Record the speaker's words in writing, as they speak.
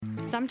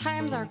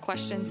Sometimes our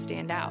questions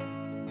stand out.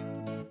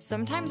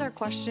 Sometimes our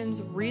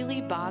questions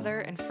really bother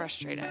and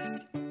frustrate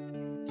us.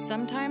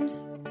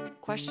 Sometimes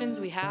questions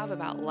we have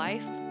about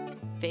life,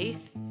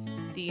 faith,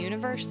 the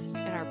universe,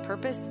 and our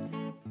purpose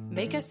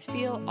make us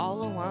feel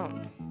all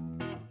alone.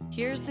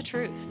 Here's the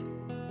truth.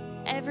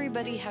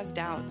 Everybody has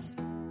doubts.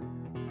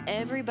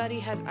 Everybody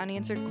has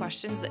unanswered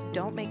questions that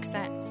don't make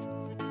sense.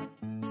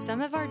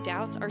 Some of our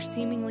doubts are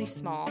seemingly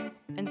small,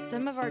 and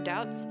some of our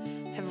doubts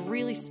have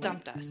really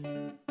stumped us.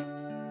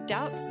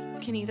 Doubts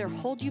can either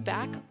hold you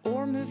back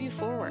or move you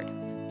forward.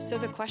 So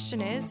the question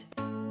is,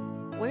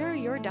 where are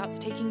your doubts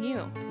taking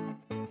you?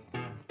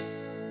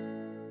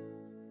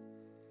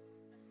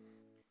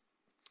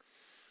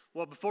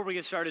 Well, before we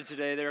get started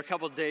today, there are a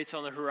couple of dates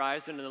on the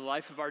horizon in the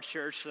life of our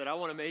church that I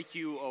want to make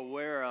you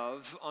aware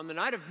of. On the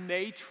night of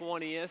May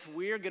 20th,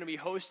 we are going to be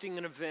hosting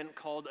an event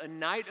called A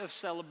Night of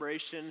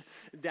Celebration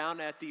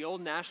down at the Old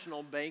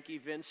National Bank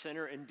Event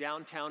Center in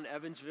downtown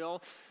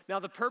Evansville. Now,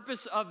 the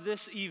purpose of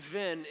this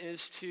event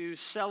is to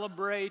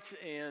celebrate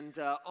and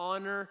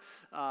honor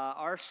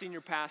our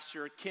senior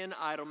pastor, Ken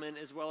Idleman,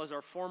 as well as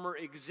our former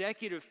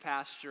executive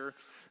pastor,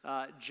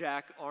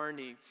 Jack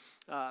Arney.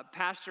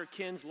 Pastor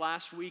Ken's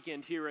last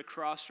weekend here at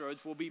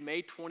Crossroads will be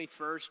May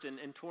 21st and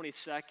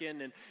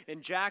 22nd,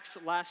 and Jack's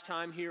last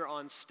time here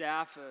on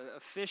staff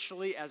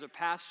officially as a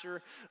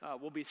pastor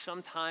will be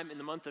sometime in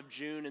the month of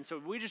June, and so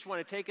we just want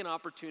to take an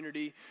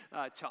opportunity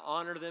to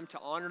honor them, to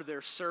honor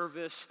their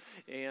service,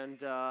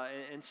 and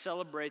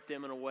celebrate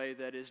them in a way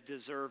that is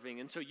deserving.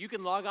 And so you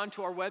can log on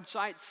to our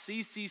website,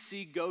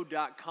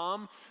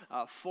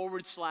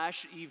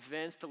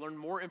 cccgo.com/events to learn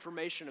more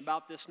information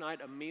about this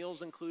night. A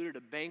meal's included,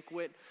 a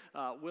banquet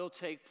will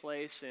take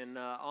place, and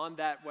on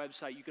that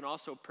website you can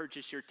also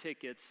purchase your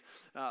tickets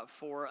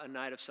for A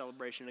Night of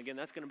Celebration. Again,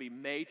 that's going to be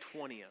May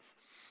 20th.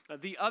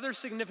 The other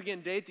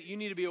significant date that you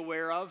need to be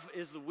aware of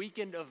is the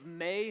weekend of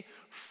May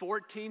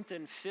 14th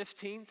and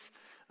 15th.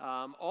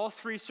 All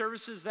three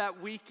services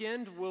that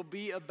weekend will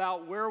be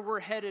about where we're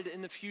headed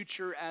in the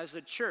future as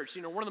a church.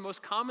 You know, one of the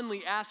most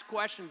commonly asked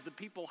questions that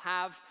people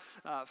have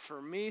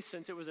for me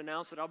since it was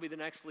announced that I'll be the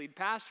next lead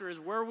pastor is,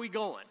 where are we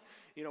going?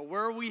 You know,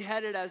 where are we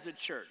headed as a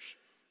church?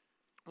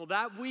 Well,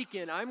 that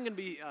weekend, I'm going to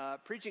be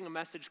preaching a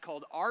message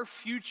called Our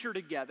Future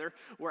Together,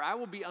 where I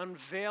will be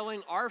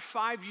unveiling our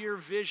 5-year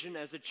vision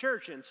as a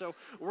church. And so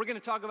we're going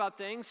to talk about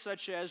things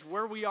such as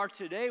where we are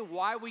today,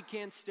 why we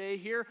can't stay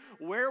here,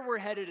 where we're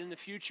headed in the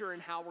future,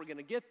 and how we're going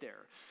to get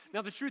there.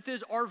 Now, the truth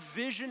is, our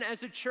vision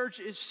as a church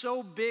is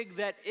so big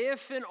that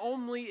if and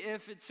only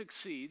if it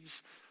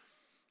succeeds,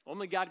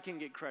 only God can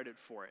get credit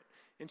for it.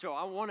 And so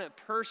I want to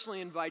personally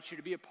invite you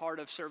to be a part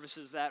of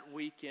services that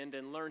weekend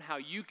and learn how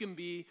you can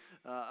be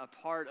a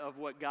part of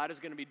what God is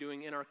going to be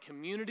doing in our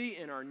community,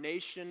 in our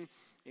nation,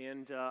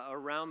 and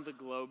around the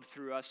globe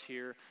through us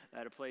here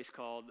at a place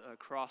called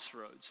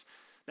Crossroads.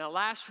 Now,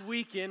 last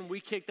weekend, we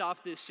kicked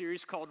off this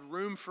series called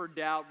Room for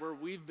Doubt, where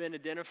we've been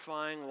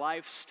identifying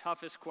life's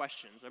toughest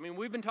questions. I mean,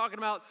 we've been talking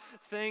about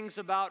things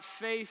about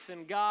faith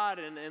and God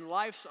and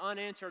life's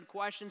unanswered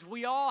questions.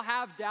 We all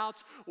have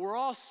doubts. We're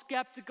all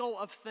skeptical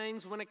of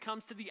things when it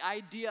comes to the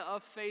idea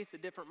of faith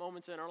at different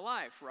moments in our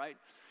life, right?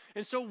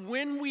 And so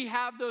when we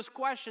have those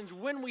questions,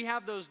 when we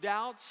have those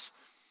doubts,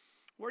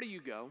 where do you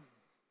go?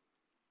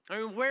 I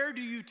mean, where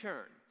do you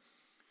turn?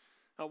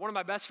 One of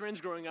my best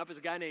friends growing up is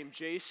a guy named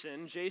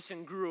Jason.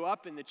 Jason grew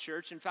up in the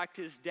church. In fact,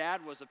 his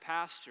dad was a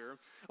pastor.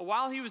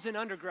 While he was in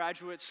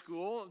undergraduate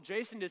school,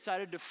 Jason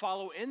decided to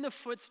follow in the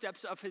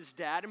footsteps of his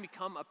dad and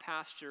become a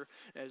pastor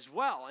as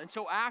well. And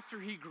so after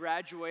he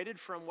graduated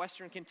from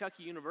Western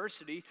Kentucky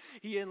University,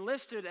 he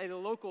enlisted at a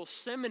local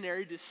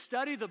seminary to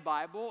study the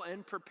Bible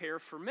and prepare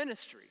for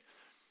ministry.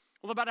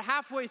 Well, about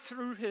halfway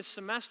through his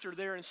semester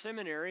there in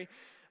seminary,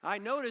 I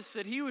noticed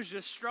that he was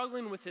just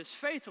struggling with his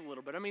faith a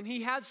little bit. I mean,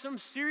 he had some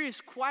serious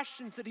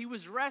questions that he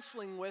was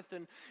wrestling with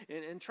and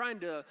trying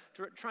to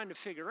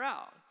figure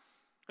out.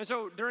 And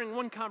so during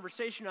one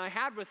conversation I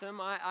had with him,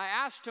 I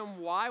asked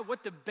him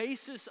what the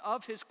basis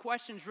of his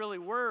questions really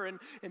were, and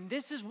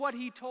this is what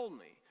he told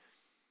me.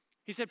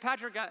 He said,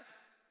 "Patrick, I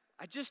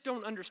just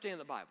don't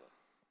understand the Bible."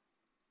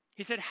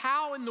 He said,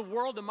 "How in the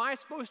world am I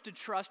supposed to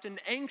trust an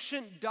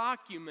ancient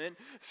document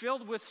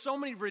filled with so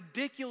many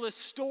ridiculous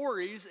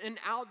stories and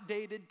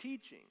outdated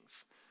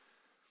teachings?"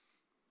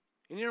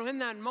 And you know, in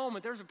that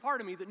moment, there's a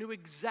part of me that knew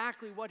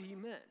exactly what he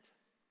meant.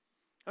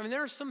 I mean,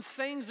 there are some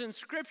things in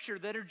Scripture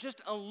that are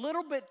just a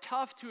little bit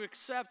tough to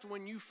accept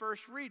when you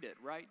first read it,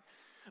 right?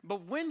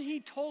 But when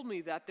he told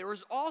me that, there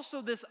was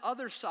also this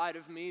other side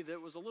of me that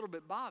was a little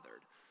bit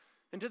bothered.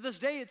 And to this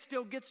day, it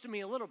still gets to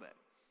me a little bit.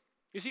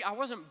 You see, I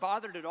wasn't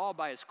bothered at all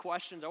by his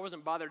questions. I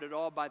wasn't bothered at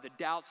all by the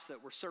doubts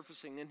that were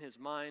surfacing in his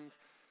mind.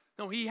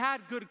 No, he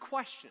had good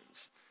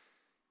questions.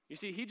 You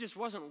see, he just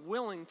wasn't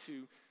willing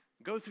to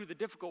go through the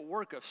difficult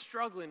work of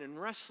struggling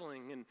and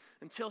wrestling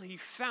until he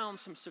found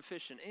some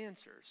sufficient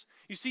answers.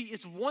 You see,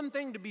 it's one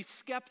thing to be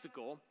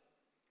skeptical,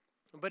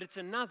 but it's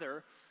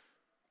another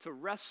to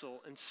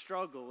wrestle and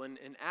struggle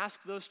and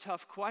ask those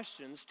tough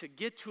questions to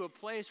get to a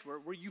place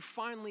where you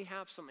finally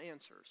have some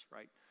answers,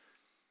 right?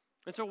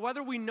 And so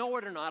whether we know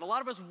it or not, a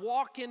lot of us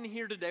walk in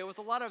here today with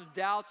a lot of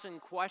doubts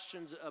and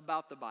questions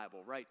about the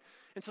Bible, right?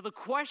 And so the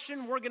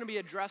question we're going to be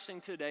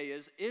addressing today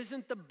is,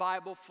 isn't the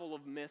Bible full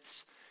of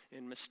myths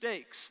and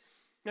mistakes?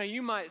 Now,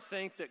 you might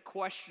think that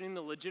questioning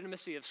the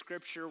legitimacy of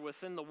Scripture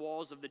within the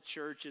walls of the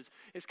church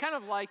is kind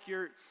of like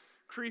your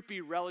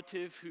creepy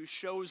relative who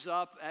shows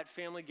up at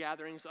family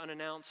gatherings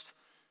unannounced.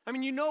 I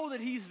mean, you know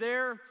that he's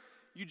there,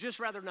 you just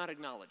rather not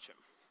acknowledge him,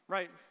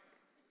 right?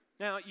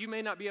 Now, you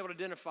may not be able to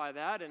identify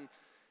that, and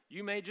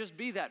you may just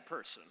be that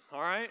person,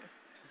 all right?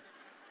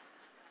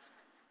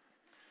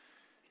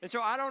 And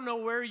so I don't know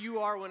where you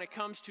are when it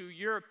comes to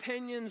your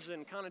opinions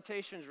and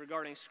connotations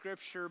regarding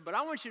Scripture, but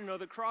I want you to know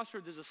that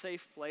Crossroads is a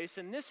safe place,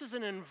 and this is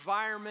an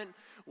environment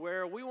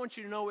where we want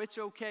you to know it's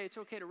okay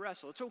to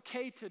wrestle, it's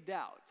okay to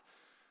doubt.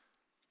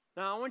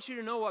 Now, I want you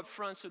to know up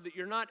front so that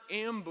you're not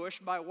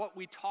ambushed by what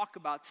we talk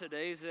about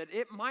today, that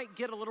it might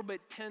get a little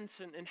bit tense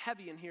and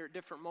heavy in here at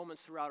different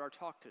moments throughout our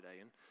talk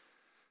today.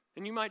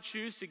 And you might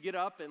choose to get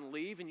up and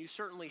leave, and you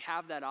certainly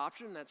have that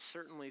option. That's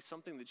certainly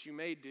something that you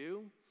may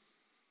do.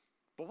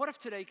 But what if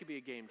today could be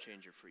a game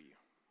changer for you?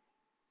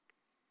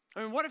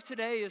 I mean, what if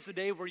today is the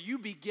day where you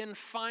begin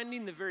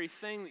finding the very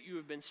thing that you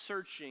have been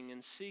searching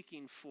and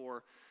seeking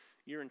for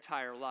your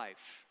entire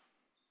life?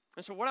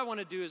 And so what I want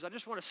to do is I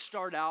just want to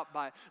start out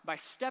by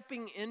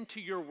stepping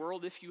into your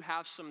world if you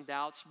have some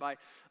doubts, by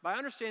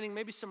understanding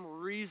maybe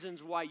some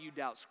reasons why you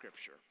doubt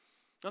Scripture.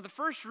 Now, the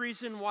first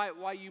reason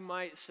why you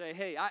might say,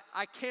 hey,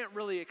 I can't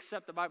really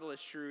accept the Bible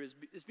as true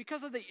is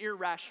because of the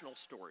irrational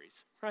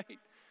stories, right?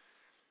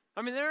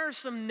 I mean, there are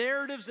some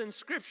narratives in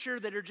Scripture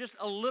that are just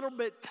a little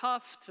bit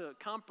tough to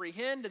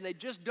comprehend, and they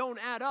just don't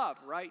add up,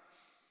 right?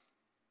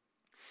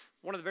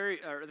 One of the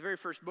very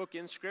first book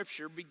in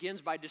Scripture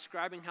begins by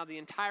describing how the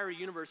entire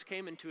universe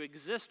came into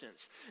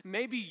existence.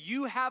 Maybe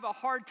you have a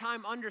hard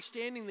time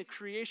understanding the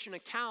creation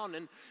account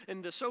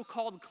and the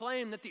so-called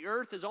claim that the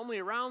earth is only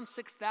around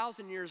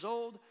 6,000 years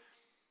old.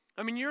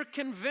 I mean, you're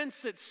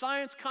convinced that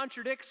science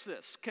contradicts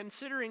this,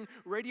 considering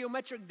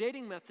radiometric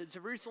dating methods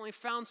have recently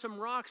found some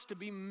rocks to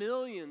be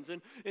millions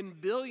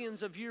and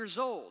billions of years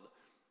old.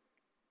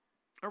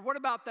 Or what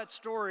about that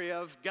story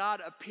of God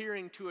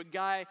appearing to a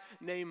guy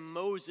named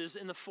Moses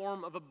in the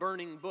form of a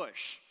burning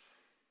bush?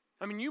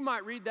 I mean, you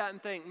might read that and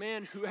think,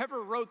 man,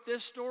 whoever wrote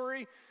this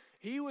story,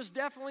 he was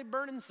definitely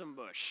burning some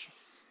bush.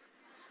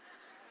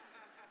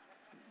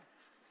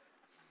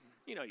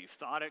 You know, you've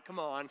thought it, come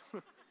on.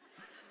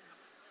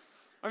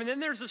 I mean,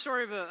 then there's the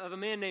story of a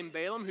man named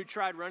Balaam who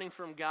tried running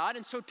from God.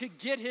 And so to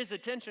get his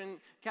attention,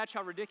 catch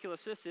how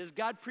ridiculous this is,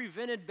 God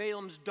prevented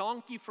Balaam's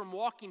donkey from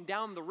walking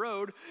down the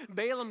road.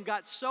 Balaam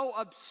got so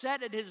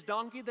upset at his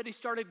donkey that he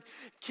started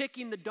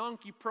kicking the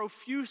donkey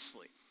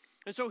profusely.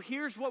 And so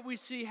here's what we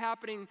see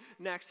happening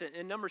next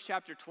in Numbers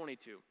chapter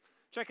 22.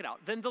 Check it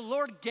out. Then the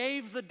Lord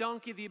gave the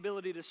donkey the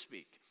ability to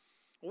speak.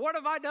 What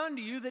have I done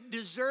to you that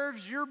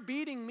deserves your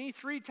beating me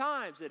 3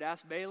 times? It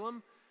asked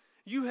Balaam.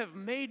 You have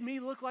made me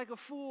look like a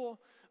fool,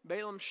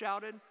 Balaam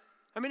shouted.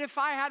 I mean, if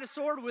I had a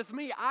sword with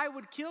me, I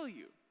would kill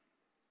you.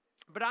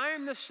 But I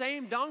am the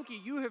same donkey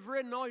you have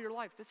ridden all your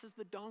life. This is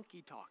the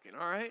donkey talking,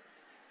 all right?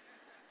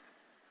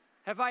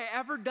 Have I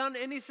ever done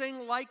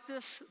anything like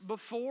this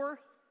before?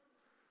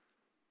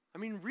 I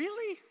mean,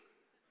 really?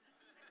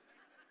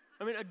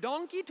 I mean, a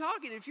donkey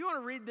talking. If you want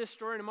to read this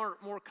story in a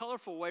more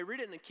colorful way,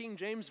 read it in the King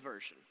James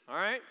Version, all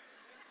right?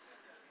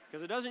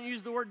 Because it doesn't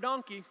use the word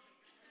donkey.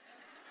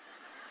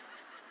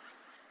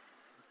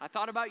 I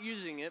thought about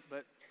using it,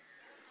 but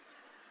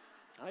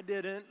I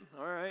didn't,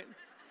 all right.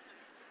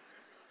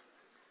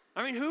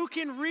 I mean, who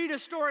can read a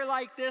story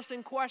like this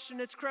and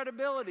question its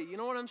credibility? You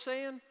know what I'm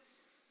saying?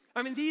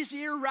 I mean, these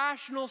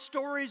irrational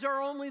stories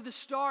are only the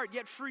start,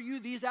 yet for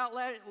you, these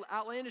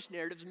outlandish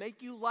narratives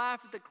make you laugh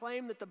at the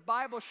claim that the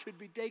Bible should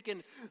be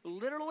taken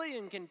literally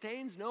and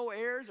contains no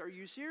errors. Are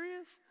you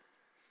serious?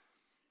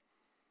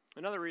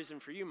 Another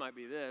reason for you might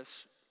be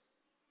this.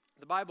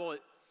 The Bible,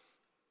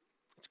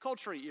 it's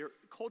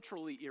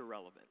culturally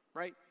irrelevant,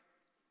 right?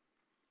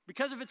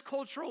 Because of its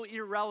cultural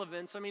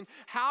irrelevance, I mean,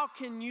 how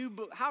can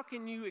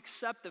you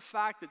accept the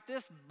fact that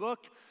this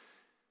book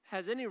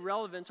has any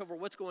relevance over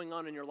what's going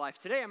on in your life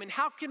today? I mean,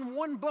 how can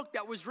one book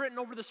that was written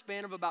over the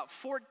span of about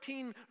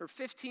 14 or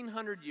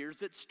 1,500 years,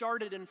 that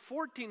started in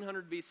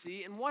 1400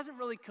 BC and wasn't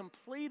really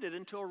completed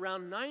until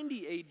around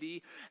 90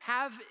 AD,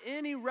 have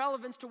any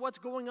relevance to what's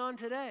going on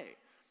today?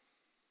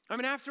 I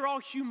mean, after all,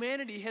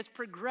 humanity has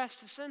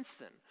progressed since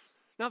then.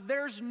 Now,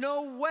 there's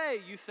no way,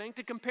 you think,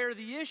 to compare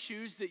the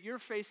issues that you're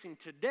facing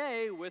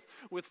today with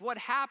what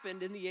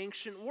happened in the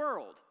ancient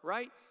world,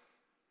 right?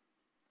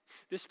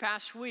 This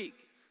past week,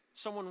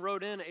 someone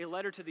wrote in a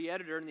letter to the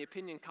editor in the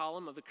opinion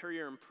column of the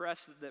Courier and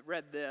Press that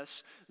read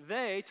this.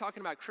 They,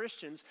 talking about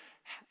Christians,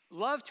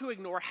 love to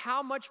ignore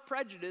how much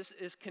prejudice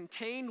is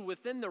contained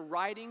within the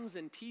writings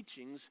and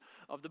teachings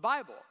of the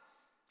Bible.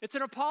 It's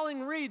an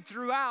appalling read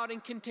throughout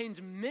and contains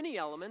many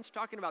elements,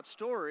 talking about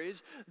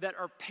stories that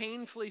are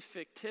painfully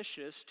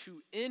fictitious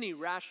to any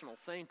rational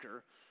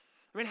thinker.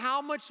 I mean,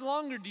 how much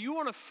longer do you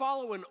want to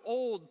follow an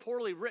old,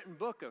 poorly written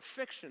book of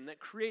fiction that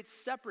creates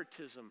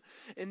separatism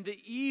and the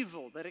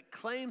evil that it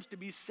claims to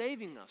be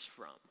saving us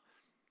from?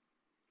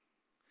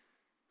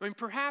 I mean,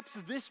 perhaps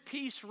this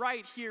piece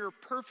right here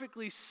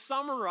perfectly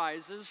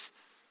summarizes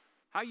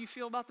how you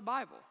feel about the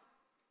Bible.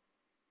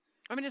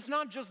 I mean, it's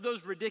not just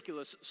those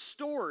ridiculous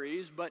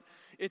stories, but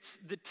it's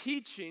the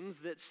teachings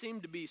that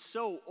seem to be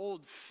so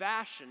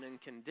old-fashioned and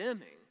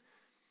condemning.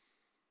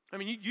 I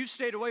mean, you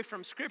stayed away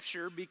from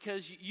Scripture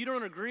because you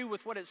don't agree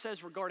with what it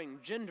says regarding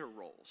gender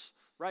roles,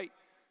 right?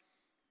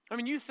 I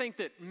mean, you think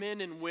that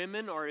men and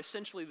women are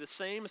essentially the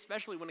same,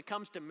 especially when it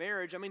comes to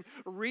marriage. I mean,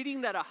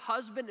 reading that a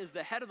husband is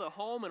the head of the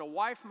home and a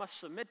wife must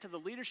submit to the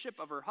leadership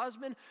of her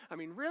husband, I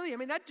mean, really? I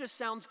mean, that just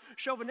sounds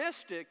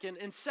chauvinistic and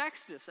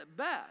sexist at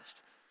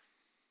best.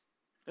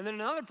 And then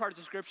in other parts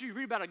of Scripture, you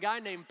read about a guy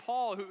named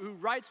Paul who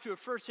writes to a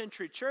first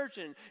century church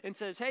and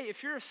says, hey,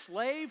 if you're a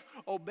slave,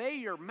 obey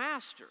your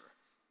master.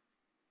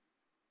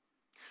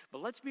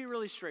 But let's be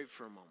really straight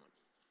for a moment.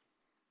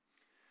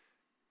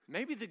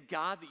 Maybe the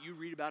God that you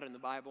read about in the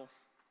Bible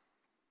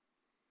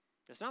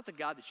is not the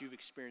God that you've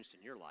experienced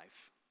in your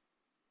life.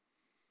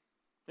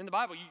 In the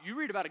Bible, you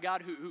read about a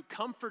God who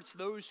comforts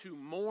those who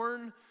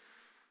mourn,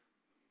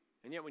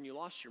 and yet when you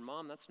lost your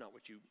mom, that's not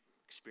what you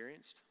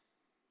experienced.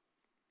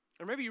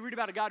 Or maybe you read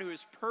about a God who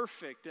is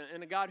perfect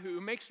and a God who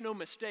makes no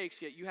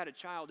mistakes, yet you had a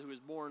child who was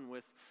born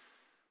with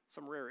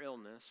some rare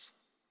illness.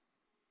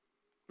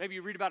 Maybe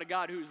you read about a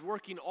God who is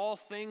working all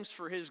things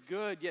for his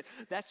good, yet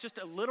that's just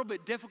a little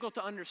bit difficult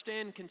to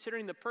understand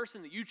considering the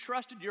person that you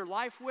trusted your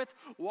life with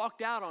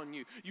walked out on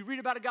you. You read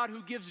about a God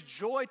who gives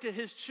joy to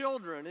his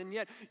children, and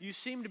yet you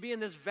seem to be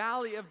in this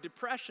valley of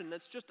depression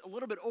that's just a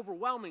little bit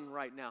overwhelming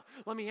right now.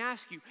 Let me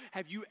ask you,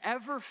 have you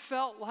ever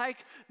felt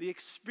like the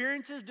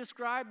experiences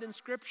described in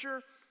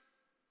Scripture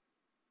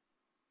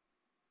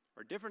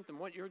are different than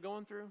what you're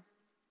going through?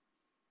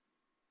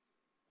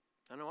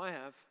 I know I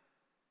have.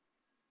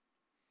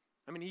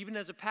 I mean, even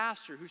as a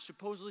pastor who's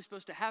supposedly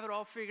supposed to have it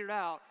all figured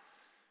out,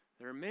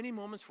 there are many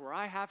moments where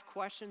I have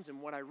questions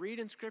and what I read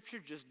in Scripture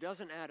just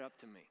doesn't add up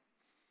to me.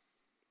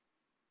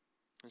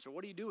 And so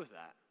what do you do with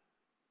that?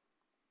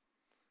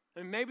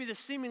 I mean, maybe the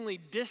seemingly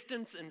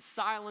distance and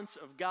silence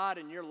of God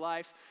in your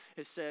life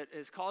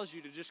has caused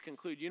you to just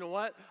conclude, you know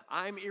what?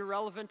 I'm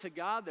irrelevant to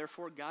God,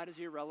 therefore God is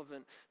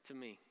irrelevant to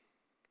me.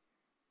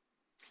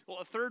 Well,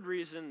 a third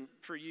reason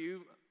for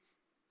you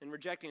in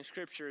rejecting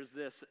Scripture is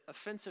this: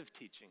 offensive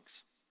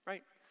teachings.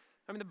 Right?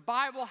 I mean, the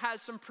Bible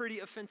has some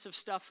pretty offensive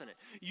stuff in it.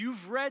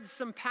 You've read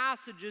some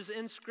passages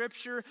in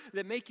Scripture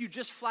that make you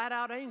just flat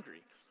out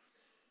angry.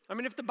 I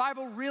mean, if the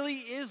Bible really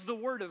is the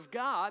Word of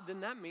God, then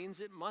that means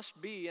it must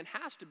be and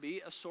has to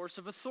be a source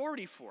of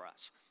authority for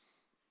us.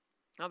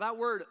 Now, that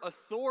word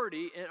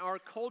authority in our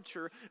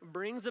culture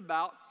brings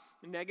about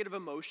negative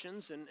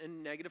emotions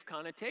and negative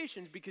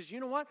connotations because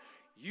you know what?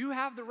 You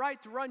have the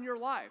right to run your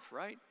life,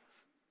 right?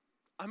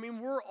 I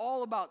mean, we're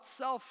all about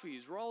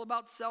selfies. We're all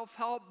about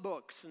self-help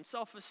books and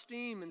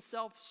self-esteem and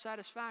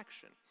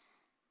self-satisfaction.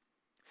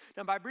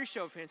 Now, by a brief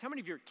show of hands, how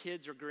many of your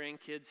kids or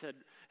grandkids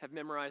have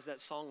memorized that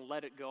song,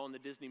 Let It Go, in the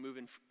Disney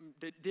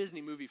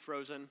movie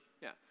Frozen?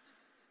 Yeah.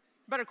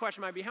 Better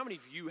question might be, how many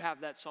of you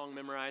have that song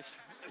memorized?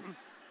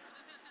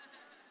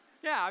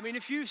 Yeah, I mean,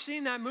 if you've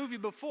seen that movie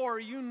before,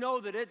 you know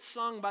that it's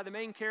sung by the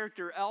main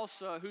character,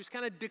 Elsa, who's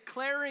kind of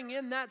declaring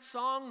in that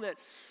song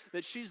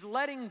that she's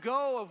letting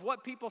go of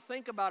what people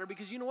think about her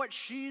because you know what?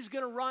 She's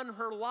going to run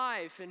her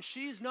life, and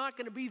she's not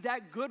going to be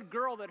that good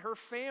girl that her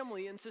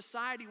family and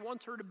society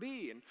wants her to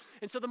be.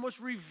 And so the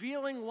most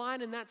revealing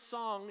line in that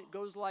song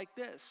goes like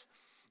this: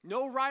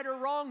 no right or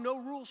wrong, no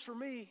rules for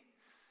me.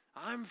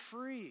 I'm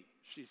free,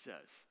 she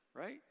says,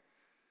 right?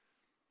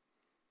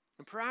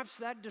 And perhaps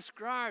that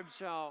describes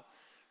how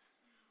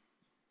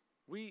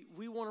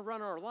we want to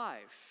run our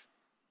life.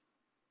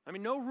 I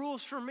mean, no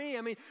rules for me.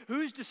 I mean,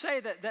 who's to say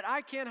that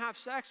I can't have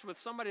sex with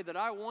somebody that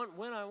I want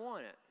when I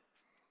want it?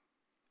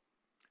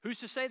 Who's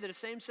to say that a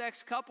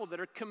same-sex couple that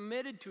are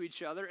committed to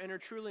each other and are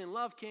truly in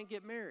love can't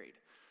get married?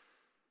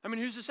 I mean,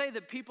 who's to say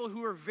that people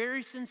who are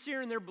very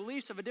sincere in their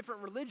beliefs of a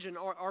different religion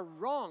are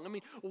wrong? I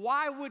mean,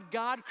 why would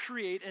God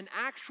create an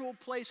actual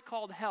place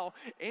called hell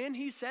and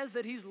he says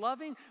that he's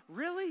loving?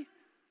 Really?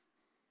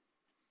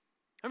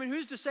 I mean,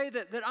 who's to say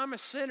that I'm a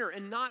sinner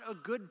and not a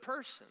good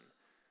person?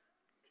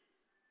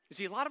 You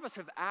see, a lot of us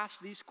have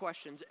asked these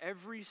questions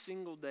every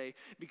single day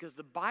because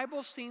the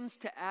Bible seems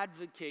to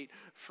advocate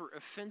for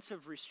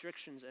offensive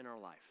restrictions in our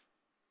life.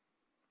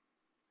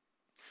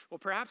 Well,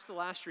 perhaps the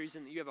last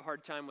reason that you have a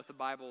hard time with the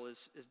Bible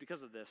is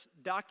because of this: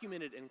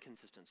 documented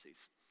inconsistencies.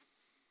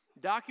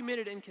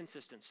 Documented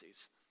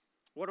inconsistencies.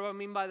 What do I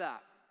mean by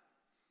that?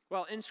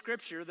 Well, in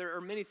Scripture, there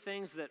are many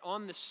things that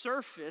on the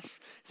surface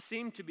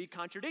seem to be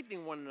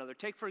contradicting one another.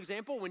 Take, for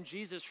example, when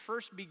Jesus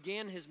first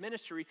began his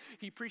ministry,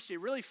 he preached a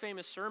really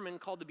famous sermon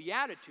called the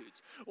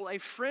Beatitudes. Well, a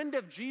friend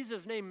of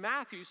Jesus named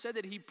Matthew said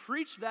that he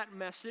preached that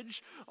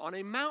message on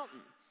a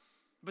mountain.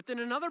 But then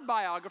another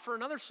biographer,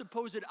 another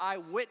supposed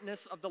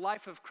eyewitness of the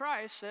life of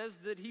Christ, says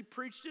that he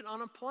preached it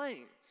on a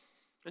plain.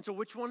 And so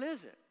which one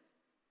is it?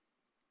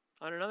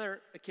 On another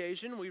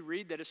occasion, we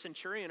read that a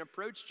centurion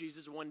approached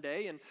Jesus one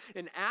day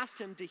and asked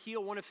him to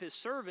heal one of his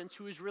servants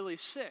who was really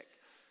sick.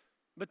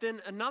 But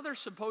then another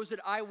supposed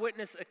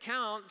eyewitness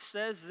account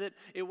says that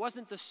it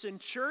wasn't the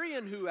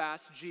centurion who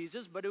asked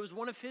Jesus, but it was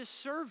one of his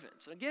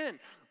servants. Again,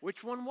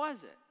 which one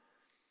was it?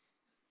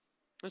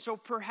 And so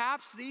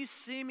perhaps these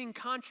seeming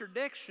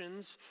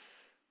contradictions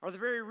are the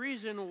very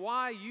reason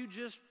why you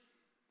just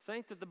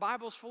think that the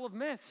Bible's full of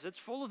myths. It's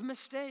full of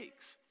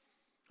mistakes.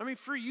 I mean,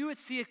 for you,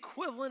 it's the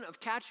equivalent of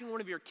catching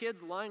one of your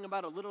kids lying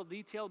about a little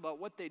detail about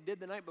what they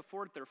did the night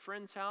before at their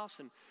friend's house.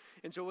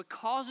 And so it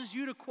causes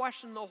you to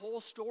question the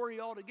whole story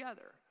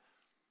altogether.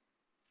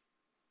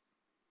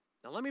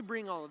 Now, let me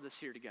bring all of this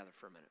here together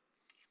for a minute.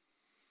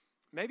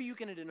 Maybe you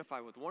can identify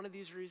with one of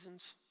these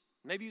reasons.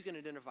 Maybe you can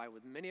identify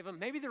with many of them.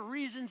 Maybe the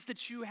reasons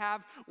that you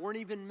have weren't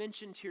even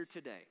mentioned here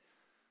today.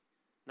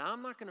 Now,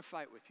 I'm not going to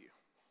fight with you,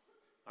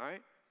 all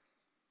right?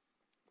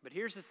 But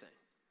here's the thing.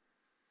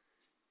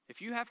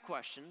 If you have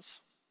questions,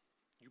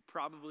 you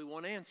probably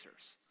want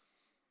answers.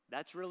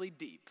 That's really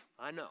deep,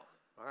 I know,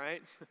 all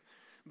right?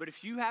 But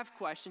if you have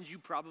questions, you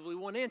probably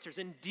want answers.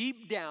 And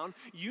deep down,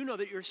 you know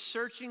that you're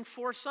searching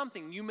for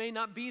something. You may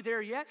not be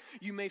there yet.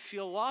 You may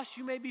feel lost.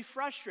 You may be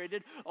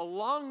frustrated.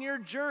 Along your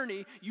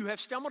journey, you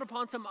have stumbled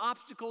upon some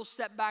obstacles,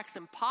 setbacks,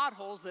 and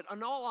potholes that,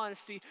 in all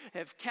honesty,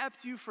 have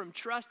kept you from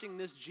trusting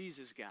this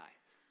Jesus guy.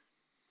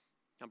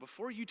 Now,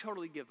 before you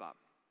totally give up,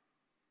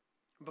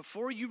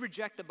 before you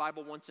reject the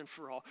Bible once and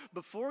for all,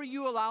 before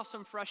you allow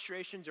some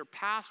frustrations or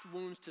past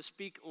wounds to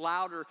speak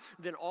louder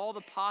than all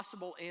the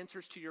possible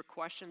answers to your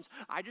questions,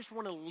 I just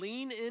want to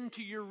lean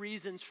into your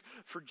reasons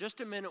for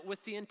just a minute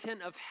with the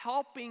intent of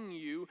helping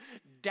you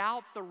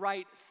doubt the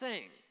right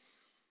thing.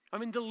 I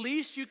mean, the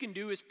least you can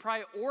do is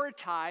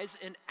prioritize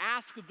and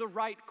ask the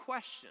right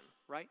question,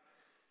 right?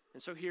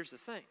 And so here's the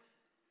thing.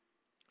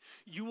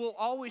 You will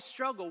always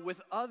struggle with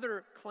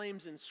other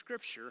claims in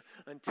Scripture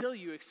until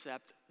you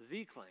accept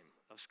the claim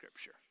of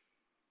Scripture.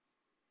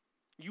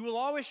 You will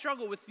always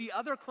struggle with the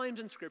other claims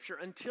in Scripture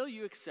until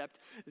you accept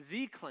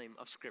the claim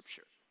of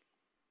Scripture.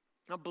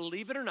 Now,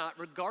 believe it or not,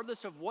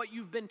 regardless of what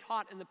you've been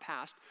taught in the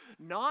past,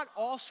 not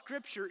all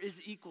Scripture is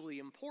equally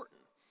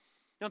important.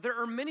 Now, there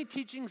are many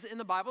teachings in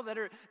the Bible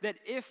that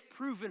if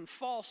proven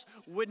false,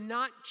 would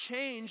not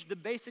change the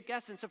basic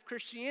essence of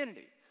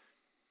Christianity.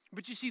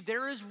 But you see,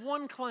 there is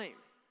one claim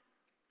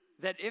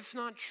that, if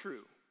not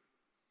true,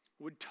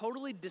 would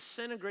totally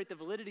disintegrate the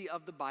validity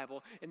of the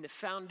Bible and the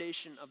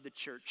foundation of the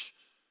church.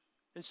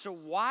 And so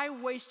why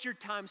waste your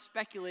time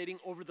speculating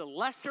over the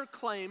lesser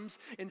claims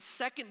and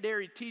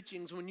secondary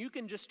teachings when you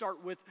can just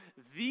start with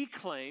the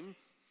claim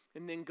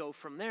and then go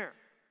from there?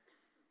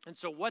 And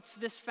so what's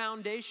this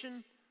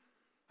foundation?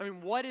 I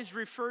mean, what is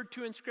referred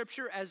to in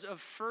Scripture as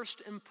of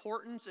first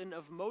importance and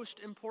of most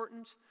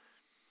importance?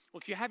 Well,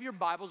 if you have your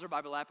Bibles or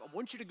Bible app, I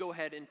want you to go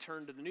ahead and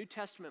turn to the New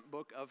Testament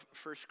book of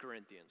 1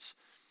 Corinthians.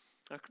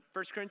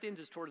 1 Corinthians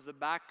is towards the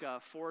back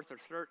fourth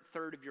or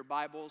third of your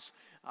Bibles,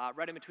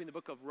 right in between the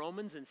book of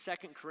Romans and 2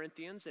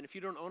 Corinthians. And if you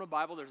don't own a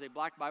Bible, there's a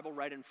black Bible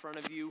right in front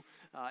of you.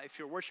 If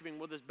you're worshiping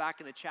with us back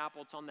in the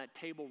chapel, it's on that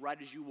table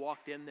right as you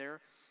walked in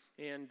there.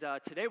 And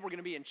today we're going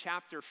to be in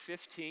chapter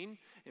 15,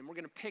 and we're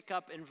going to pick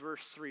up in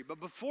verse 3. But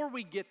before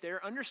we get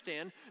there,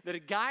 understand that a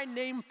guy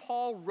named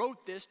Paul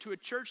wrote this to a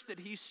church that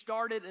he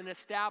started and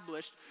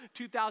established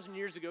 2,000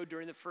 years ago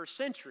during the first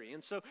century.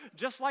 And so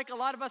just like a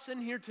lot of us in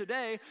here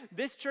today,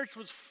 this church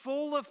was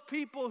full of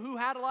people who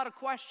had a lot of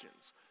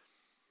questions.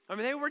 I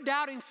mean, they were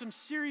doubting some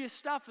serious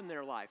stuff in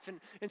their life.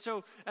 And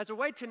so as a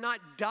way to not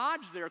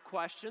dodge their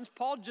questions,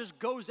 Paul just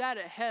goes at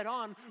it head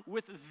on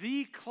with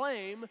the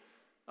claim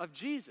of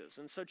Jesus.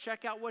 And so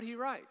check out what he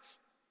writes.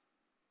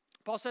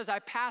 Paul says, I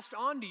passed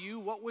on to you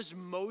what was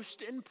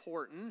most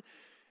important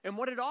and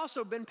what had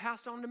also been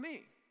passed on to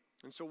me.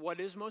 And so what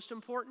is most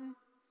important?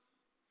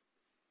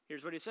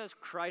 Here's what he says.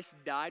 Christ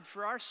died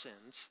for our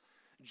sins,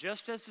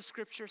 just as the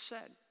Scripture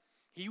said.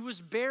 He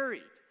was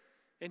buried,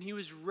 and he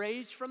was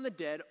raised from the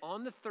dead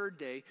on the third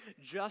day,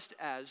 just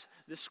as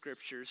the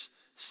Scriptures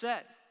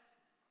said.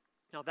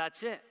 Now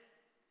that's it.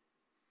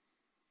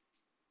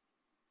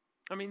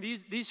 I mean,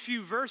 these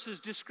few verses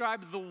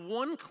describe the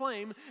one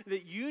claim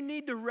that you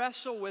need to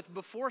wrestle with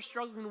before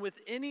struggling with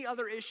any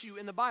other issue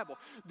in the Bible.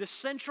 The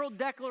central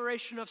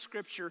declaration of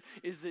Scripture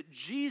is that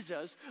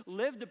Jesus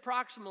lived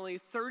approximately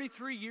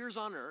 33 years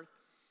on earth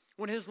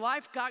when his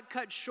life got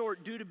cut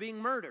short due to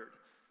being murdered.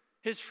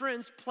 His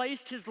friends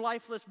placed his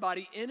lifeless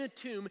body in a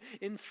tomb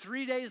and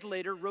 3 days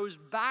later rose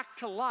back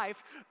to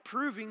life,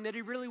 proving that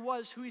he really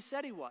was who he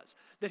said he was,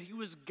 that he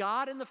was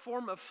God in the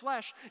form of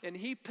flesh, and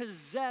he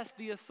possessed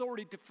the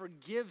authority to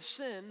forgive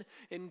sin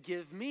and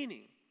give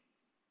meaning.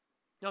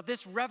 Now,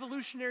 this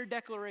revolutionary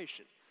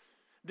declaration,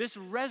 this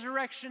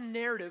resurrection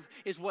narrative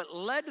is what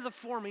led to the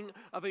forming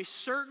of a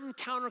certain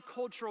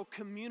countercultural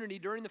community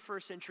during the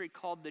first century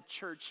called the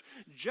church.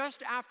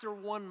 Just after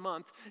 1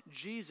 month,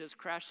 Jesus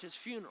crashed his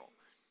funeral.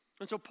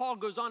 And so Paul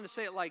goes on to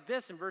say it like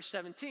this in verse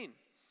 17.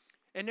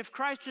 And if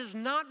Christ has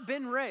not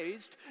been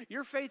raised,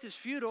 your faith is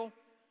futile.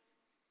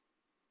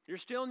 You're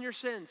still in your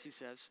sins, he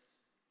says.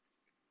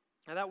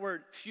 Now that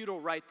word futile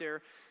right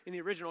there in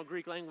the original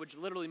Greek language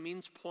literally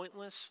means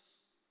pointless.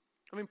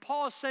 I mean,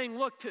 Paul is saying,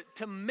 look,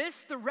 to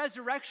miss the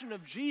resurrection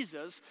of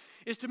Jesus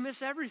is to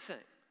miss everything.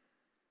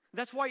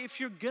 That's why if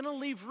you're going to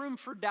leave room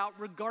for doubt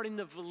regarding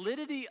the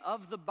validity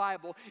of the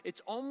Bible,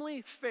 it's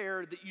only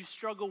fair that you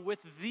struggle with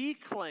the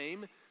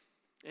claim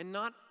and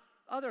not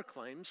other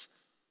claims,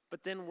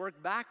 but then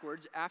work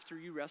backwards after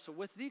you wrestle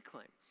with the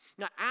claim.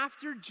 Now,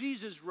 after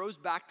Jesus rose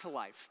back to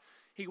life,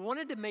 he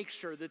wanted to make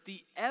sure that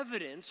the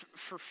evidence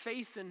for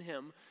faith in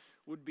him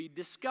would be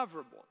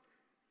discoverable.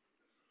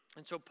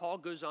 And so Paul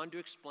goes on to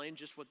explain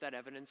just what that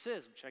evidence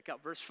is. Check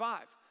out verse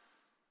 5.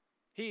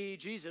 He,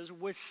 Jesus,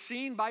 was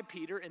seen by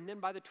Peter and then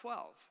by the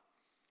 12.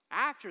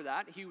 After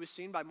that, he was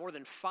seen by more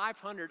than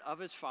 500 of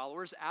his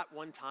followers at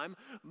one time,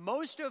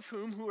 most of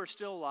whom who are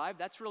still alive.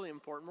 That's really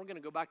important. We're going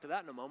to go back to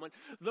that in a moment.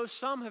 Though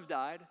some have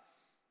died,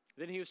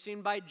 then he was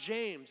seen by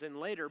James and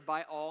later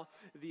by all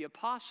the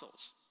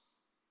apostles.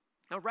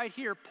 Now, right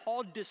here,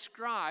 Paul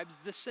describes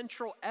the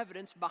central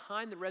evidence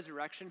behind the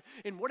resurrection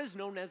in what is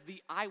known as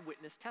the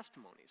eyewitness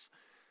testimonies.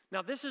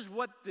 Now, this is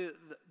what the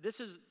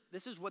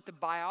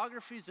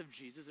biographies of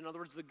Jesus, in other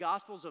words, the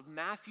Gospels of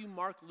Matthew,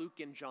 Mark, Luke,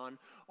 and John,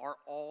 are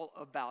all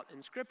about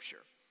in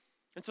Scripture.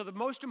 And so the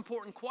most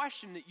important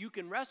question that you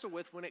can wrestle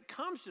with when it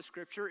comes to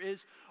Scripture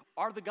is,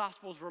 are the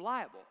Gospels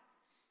reliable?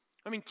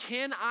 I mean,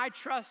 can I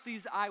trust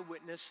these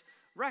eyewitness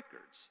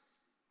records?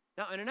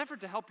 Now, in an effort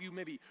to help you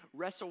maybe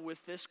wrestle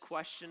with this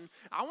question,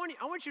 I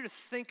want you to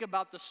think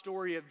about the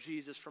story of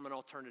Jesus from an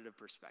alternative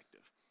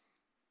perspective.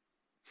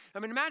 I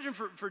mean, imagine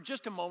for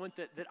just a moment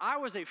that I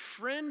was a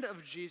friend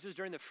of Jesus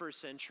during the first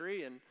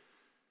century, and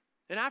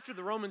after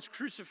the Romans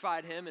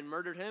crucified him and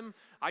murdered him,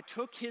 I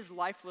took his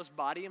lifeless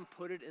body and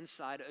put it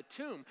inside a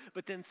tomb.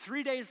 But then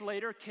 3 days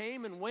later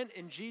came and went,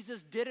 and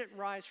Jesus didn't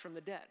rise from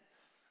the dead.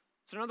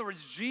 So in other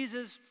words,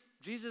 Jesus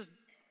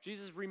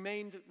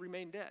remained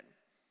dead.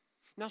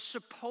 Now,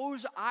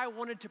 suppose I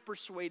wanted to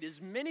persuade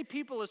as many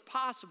people as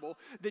possible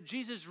that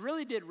Jesus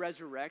really did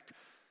resurrect.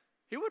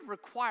 It would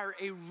require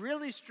a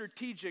really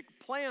strategic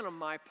plan on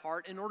my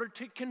part in order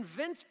to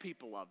convince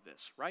people of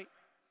this, right?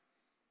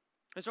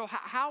 And so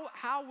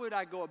how would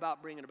I go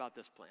about bringing about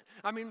this plan?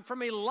 I mean,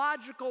 from a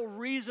logical,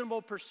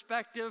 reasonable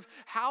perspective,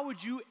 how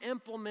would you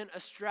implement a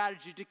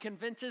strategy to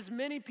convince as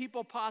many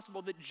people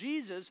possible that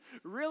Jesus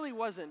really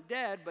wasn't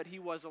dead, but he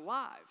was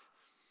alive?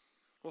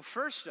 Well,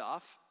 first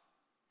off,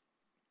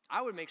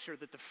 I would make sure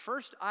that the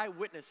first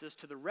eyewitnesses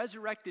to the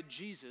resurrected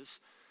Jesus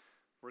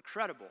were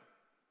credible.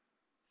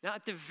 Now,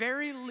 at the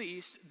very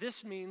least,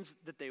 this means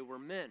that they were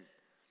men.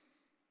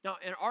 Now,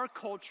 in our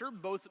culture,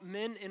 both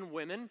men and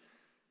women,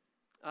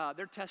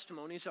 their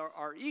testimonies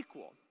are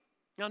equal.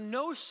 Now,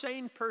 no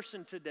sane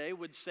person today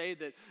would say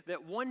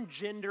that one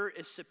gender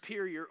is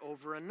superior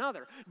over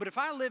another. But if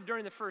I lived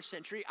during the first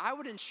century, I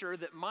would ensure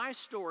that my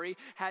story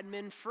had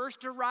men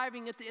first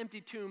arriving at the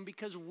empty tomb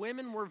because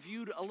women were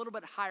viewed a little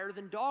bit higher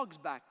than dogs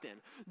back then.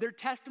 Their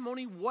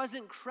testimony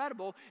wasn't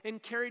credible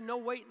and carried no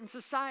weight in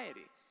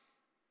society.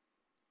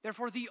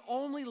 Therefore, the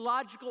only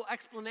logical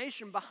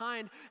explanation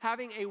behind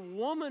having a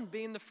woman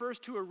being the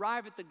first to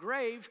arrive at the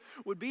grave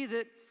would be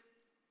that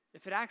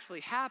if it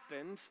actually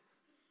happened,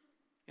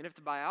 and if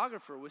the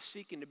biographer was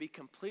seeking to be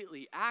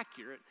completely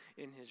accurate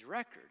in his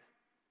record.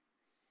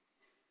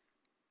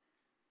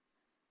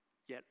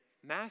 Yet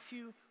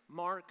Matthew,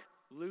 Mark,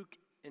 Luke,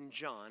 and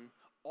John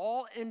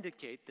all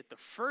indicate that the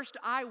first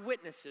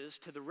eyewitnesses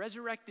to the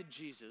resurrected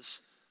Jesus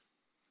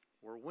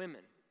were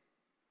women.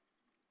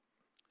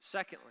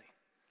 Secondly,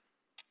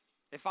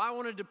 if I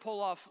wanted to pull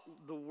off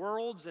the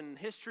world's and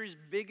history's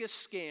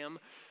biggest scam,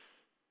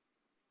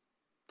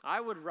 I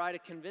would write a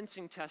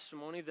convincing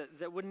testimony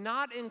that would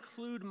not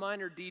include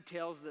minor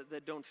details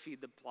that don't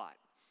feed the plot.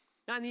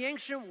 Now, in the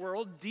ancient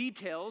world,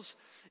 details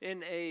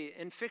in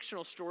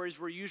fictional stories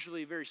were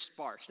usually very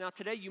sparse. Now,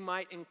 today you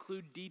might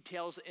include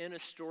details in a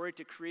story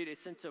to create a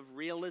sense of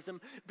realism,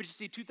 but you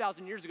see,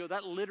 2,000 years ago,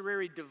 that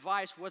literary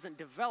device wasn't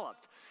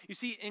developed. You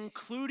see,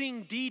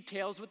 including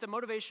details with the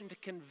motivation to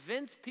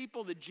convince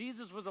people that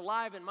Jesus was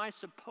alive in my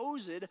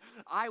supposed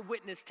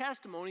eyewitness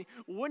testimony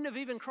wouldn't have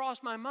even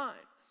crossed my mind.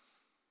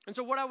 And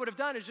so what I would have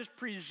done is just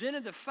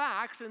presented the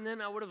facts, and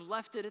then I would have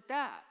left it at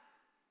that.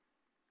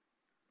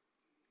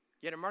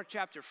 Yet in Mark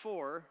chapter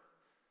 4,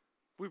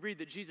 we read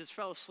that Jesus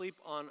fell asleep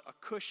on a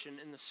cushion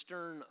in the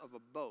stern of a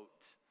boat.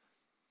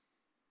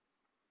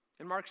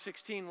 In Mark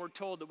 16, we're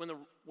told that when the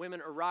women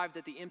arrived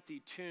at the empty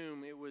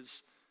tomb, it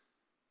was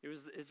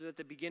at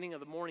the beginning of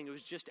the morning. It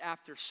was just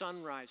after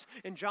sunrise.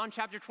 In John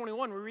chapter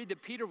 21, we read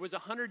that Peter was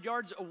 100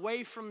 yards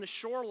away from the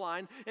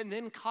shoreline and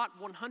then caught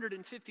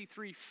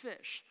 153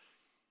 fish.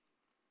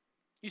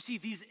 You see,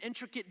 these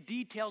intricate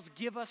details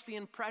give us the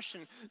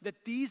impression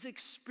that these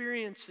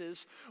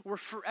experiences were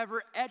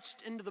forever etched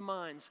into the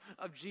minds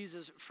of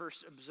Jesus'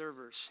 first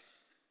observers.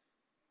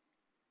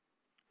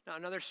 Now,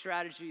 another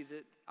strategy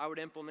that I would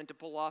implement to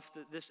pull off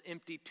this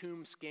empty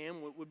tomb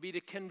scam would be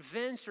to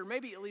convince, or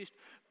maybe at least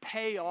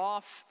pay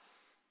off,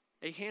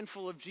 a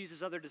handful of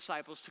Jesus' other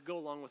disciples to go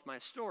along with my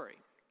story.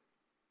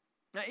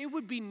 Now, it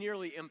would be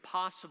nearly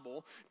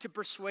impossible to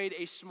persuade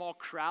a small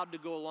crowd to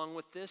go along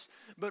with this,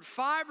 but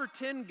 5 or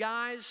 10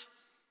 guys,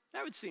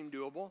 that would seem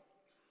doable.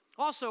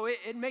 Also,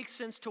 it makes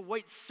sense to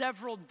wait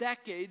several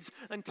decades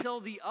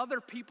until the other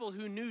people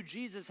who knew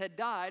Jesus had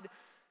died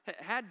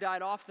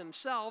off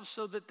themselves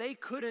so that they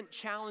couldn't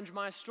challenge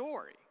my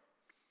story.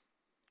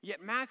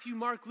 Yet Matthew,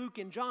 Mark, Luke,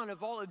 and John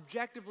have all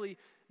objectively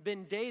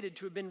been dated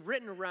to have been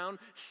written around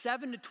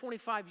 7 to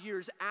 25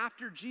 years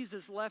after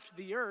Jesus left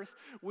the earth,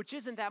 which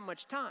isn't that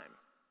much time.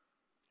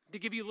 To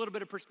give you a little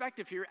bit of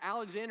perspective here,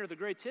 Alexander the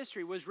Great's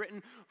history was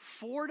written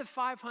 400 to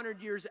 500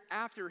 years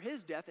after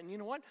his death, and you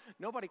know what?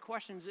 Nobody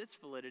questions its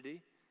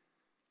validity.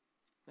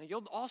 Now,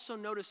 you'll also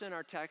notice in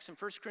our text in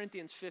 1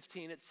 Corinthians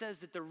 15, it says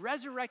that the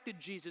resurrected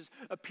Jesus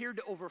appeared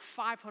to over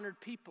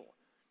 500 people.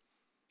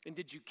 And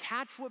did you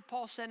catch what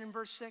Paul said in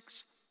verse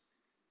 6?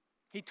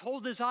 He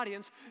told his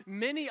audience,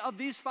 many of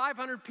these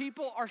 500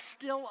 people are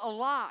still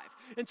alive.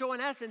 And so in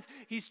essence,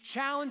 he's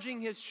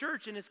challenging his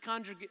church and his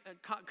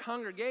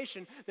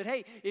congregation that,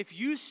 hey, if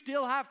you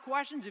still have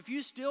questions, if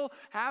you still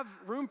have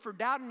room for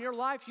doubt in your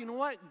life, you know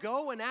what?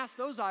 Go and ask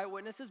those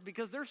eyewitnesses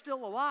because they're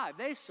still alive.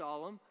 They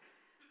saw them.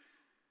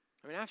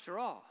 I mean, after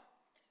all,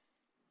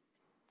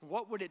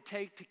 what would it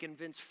take to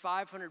convince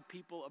 500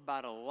 people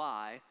about a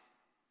lie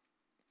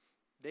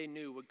they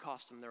knew would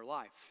cost them their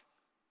life?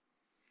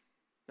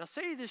 Now,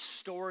 say this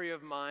story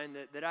of mine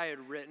that I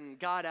had written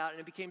got out and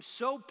it became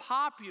so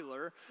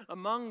popular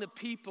among the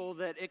people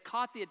that it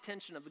caught the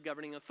attention of the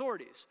governing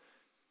authorities.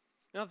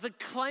 Now, the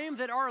claim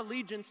that our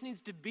allegiance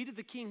needs to be to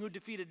the king who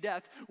defeated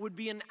death would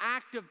be an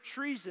act of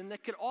treason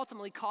that could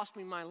ultimately cost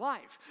me my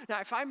life.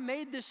 Now, if I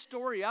made this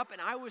story up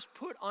and I was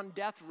put on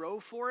death row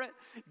for it,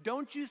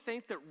 don't you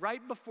think that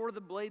right before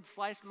the blade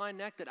sliced my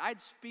neck that I'd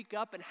speak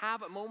up and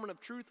have a moment of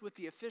truth with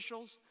the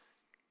officials?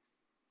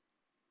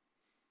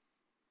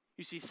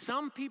 You see,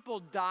 some people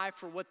die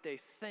for what they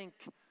think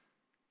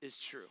is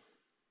true.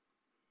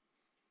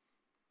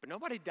 But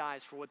nobody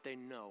dies for what they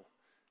know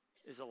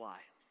is a lie,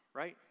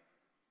 right?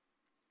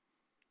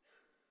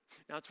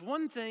 Now, it's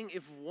one thing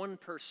if one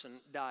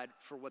person died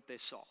for what they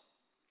saw,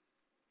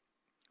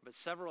 but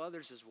several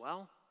others as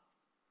well.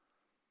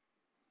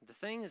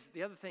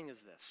 The other thing is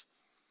this.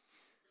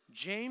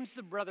 James,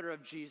 the brother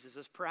of Jesus,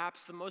 is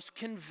perhaps the most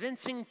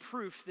convincing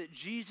proof that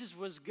Jesus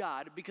was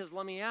God, because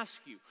let me ask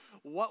you,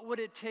 what would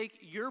it take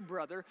your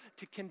brother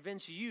to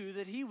convince you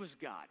that he was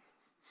God?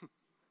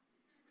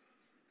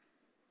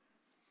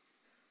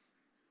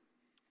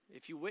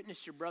 If you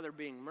witnessed your brother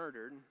being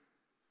murdered,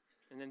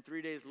 and then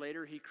 3 days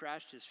later he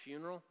crashed his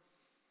funeral,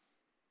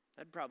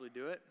 that'd probably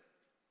do it,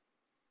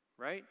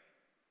 right?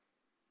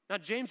 Now,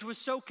 James was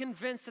so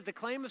convinced that the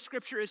claim of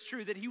Scripture is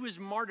true that he was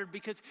martyred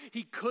because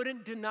he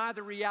couldn't deny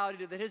the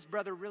reality that his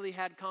brother really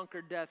had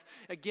conquered death.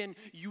 Again,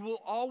 you will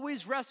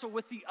always wrestle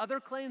with the other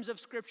claims of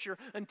Scripture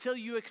until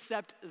you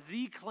accept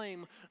the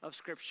claim of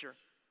Scripture.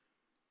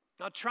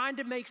 Now, trying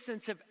to make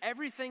sense of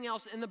everything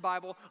else in the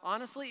Bible,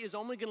 honestly, is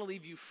only going to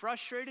leave you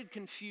frustrated,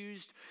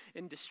 confused,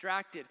 and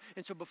distracted.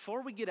 And so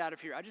before we get out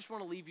of here, I just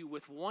want to leave you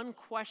with one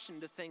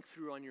question to think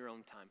through on your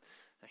own time.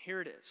 Now,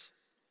 here it is.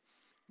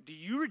 Do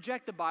you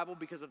reject the Bible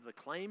because of the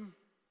claim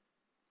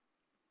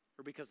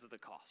or because of the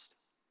cost?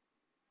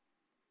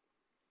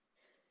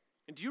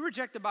 And do you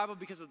reject the Bible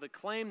because of the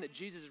claim that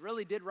Jesus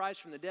really did rise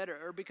from the dead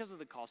or because of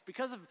the cost?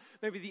 Because of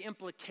maybe the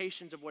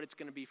implications of what it's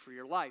going to be for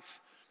your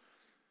life?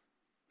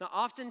 Now,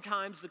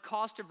 oftentimes, the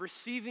cost of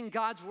receiving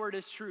God's word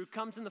as true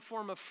comes in the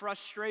form of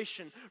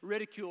frustration,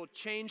 ridicule,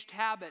 changed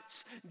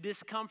habits,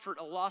 discomfort,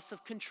 a loss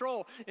of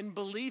control, and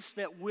beliefs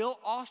that will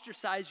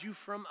ostracize you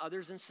from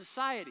others in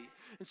society.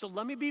 And so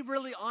let me be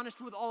really honest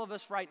with all of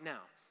us right now.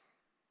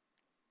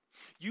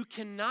 You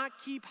cannot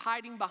keep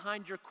hiding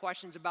behind your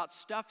questions about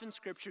stuff in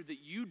Scripture that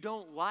you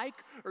don't like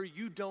or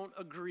you don't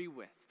agree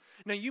with.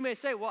 Now, you may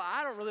say, well,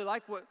 I don't really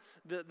like what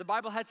the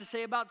Bible has to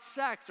say about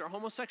sex or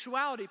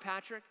homosexuality,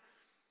 Patrick.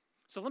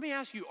 So let me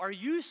ask you, are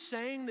you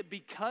saying that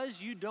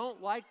because you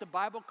don't like the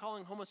Bible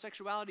calling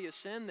homosexuality a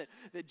sin,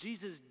 that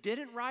Jesus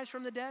didn't rise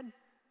from the dead?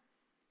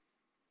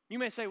 You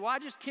may say, well, I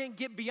just can't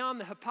get beyond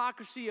the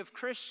hypocrisy of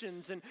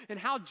Christians and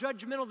how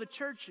judgmental the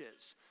church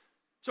is.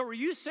 So are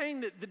you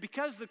saying that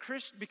because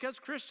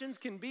Christians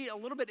can be a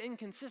little bit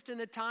inconsistent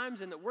at times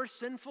and that we're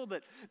sinful,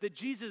 that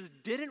Jesus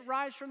didn't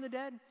rise from the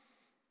dead?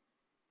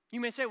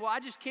 You may say, well, I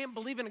just can't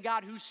believe in a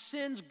God who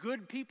sends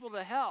good people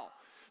to hell.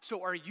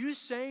 So are you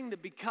saying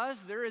that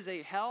because there is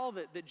a hell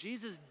that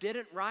Jesus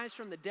didn't rise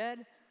from the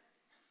dead?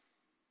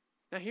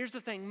 Now here's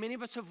the thing. Many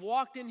of us have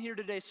walked in here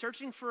today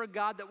searching for a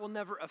God that will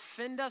never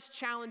offend us,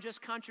 challenge us,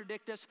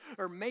 contradict us,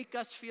 or make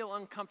us feel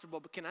uncomfortable.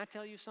 But can I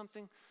tell you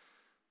something?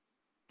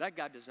 That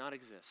God does not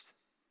exist.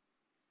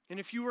 And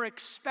if you were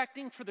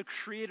expecting for the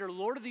Creator,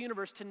 Lord of the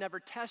universe, to never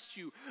test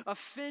you,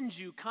 offend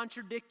you,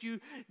 contradict you,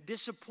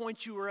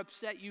 disappoint you, or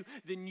upset you,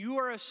 then you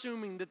are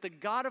assuming that the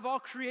God of all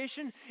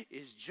creation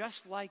is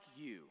just like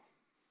you.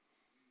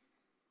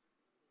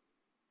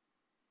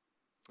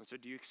 And so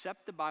do you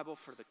accept the Bible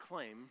for the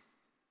claim,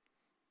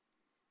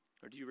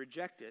 or do you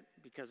reject it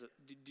because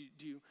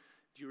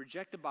Do you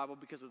reject the Bible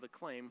because of the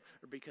claim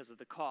or because of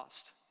the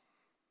cost?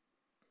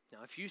 Now,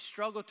 if you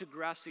struggle to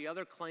grasp the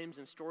other claims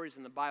and stories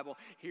in the Bible,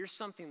 here's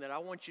something that I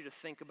want you to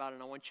think about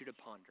and I want you to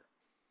ponder.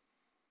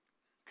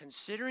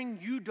 Considering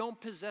you don't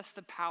possess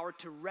the power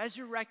to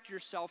resurrect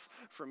yourself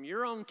from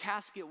your own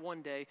casket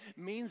one day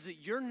means that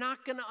you're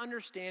not going to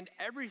understand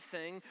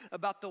everything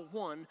about the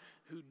one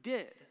who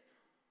did.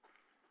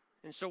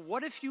 And so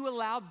what if you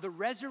allowed the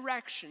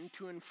resurrection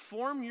to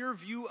inform your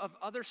view of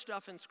other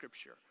stuff in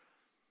Scripture,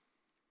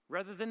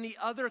 rather than the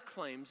other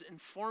claims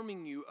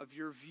informing you of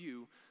your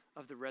view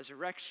of the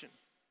resurrection?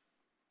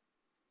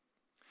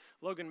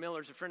 Logan Miller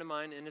is a friend of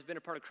mine and has been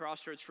a part of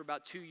Crossroads for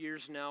about 2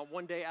 years now.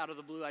 One day out of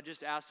the blue, I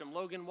just asked him,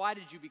 Logan, why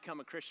did you become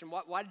a Christian?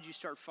 Why did you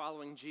start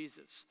following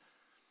Jesus?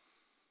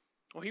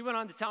 Well, he went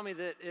on to tell me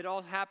that it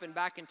all happened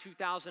back in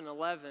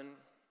 2011.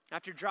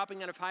 After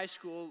dropping out of high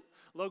school,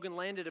 Logan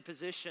landed a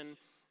position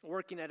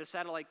working at a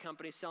satellite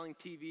company selling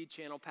TV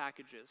channel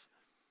packages.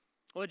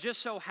 Well, it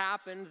just so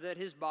happened that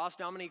his boss,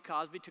 Dominique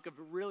Cosby, took a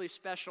really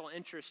special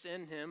interest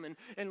in him.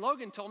 And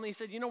Logan told me, he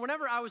said,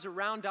 whenever I was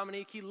around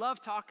Dominique, he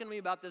loved talking to me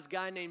about this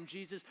guy named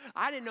Jesus.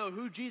 I didn't know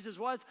who Jesus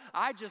was.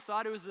 I just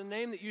thought it was the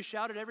name that you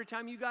shouted every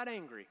time you got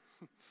angry.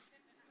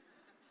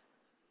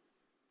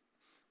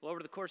 Well,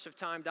 over the course of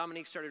time,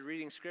 Dominique started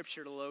reading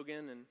Scripture to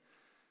Logan,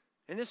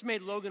 and this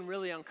made Logan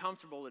really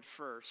uncomfortable at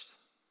first.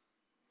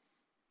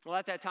 Well,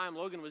 at that time,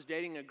 Logan was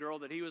dating a girl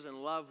that he was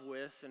in love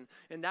with,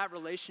 and that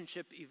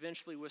relationship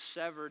eventually was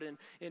severed, and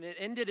it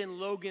ended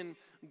in Logan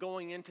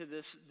going into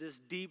this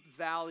deep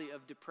valley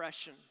of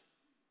depression.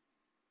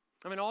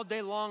 I mean, all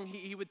day long,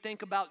 he would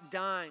think about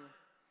dying.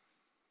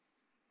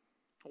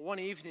 One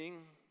evening,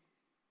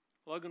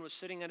 Logan was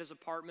sitting at his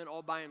apartment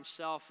all by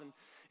himself,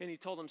 and he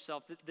told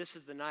himself that this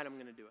is the night I'm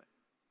going to do it.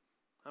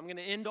 I'm going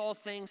to end all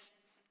things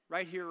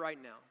right here,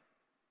 right now.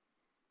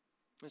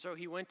 And so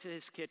he went to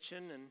his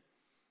kitchen, and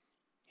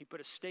he put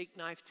a steak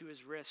knife to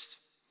his wrist,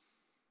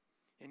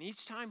 and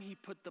each time he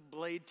put the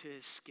blade to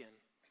his skin,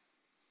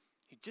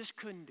 he just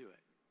couldn't do it.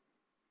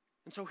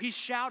 And so he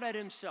shouted at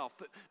himself,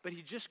 but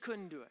he just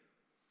couldn't do it.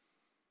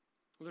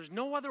 Well, there's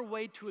no other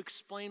way to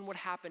explain what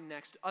happened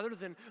next other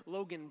than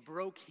Logan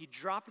broke. He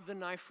dropped the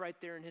knife right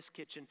there in his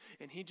kitchen,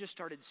 and he just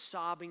started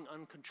sobbing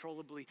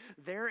uncontrollably.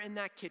 There in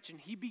that kitchen,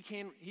 he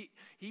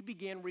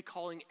began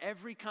recalling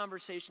every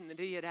conversation that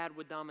he had had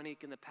with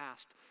Dominique in the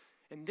past.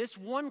 And this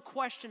one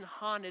question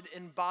haunted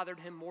and bothered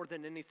him more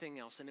than anything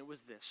else, and it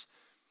was this: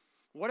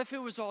 what if it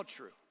was all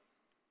true?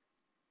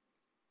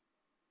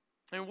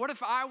 And what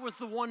if I was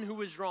the one who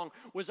was wrong?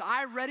 Was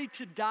I ready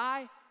to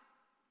die?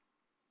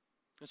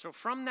 And so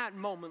from that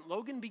moment,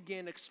 Logan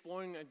began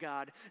exploring a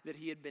God that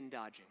he had been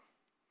dodging.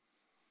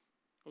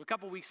 Well, a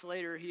couple weeks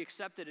later, he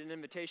accepted an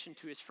invitation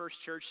to his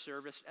first church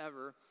service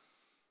ever.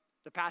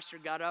 The pastor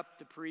got up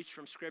to preach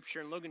from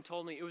Scripture, and Logan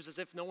told me it was as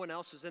if no one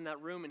else was in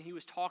that room, and he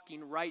was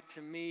talking right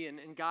to me, and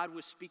God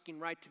was speaking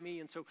right to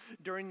me. And so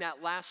during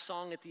that last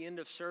song at the end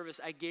of service,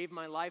 I gave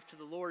my life to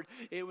the Lord.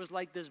 It was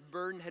like this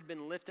burden had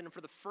been lifted, and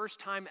for the first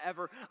time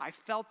ever, I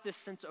felt this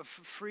sense of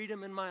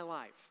freedom in my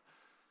life.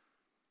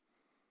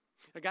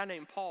 A guy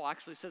named Paul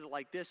actually says it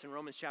like this in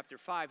Romans chapter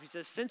 5. He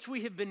says, since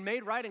we have been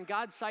made right in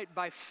God's sight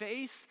by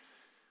faith,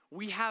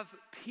 we have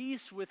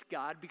peace with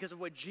God because of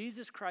what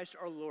Jesus Christ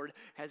our Lord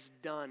has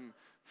done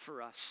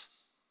for us.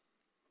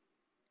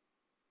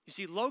 You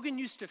see, Logan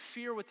used to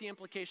fear what the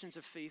implications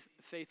of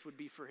faith would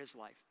be for his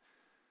life.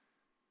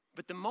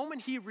 But the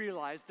moment he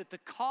realized that the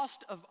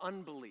cost of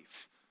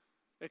unbelief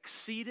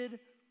exceeded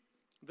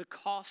the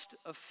cost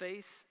of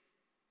faith,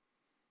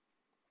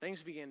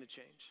 things began to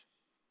change.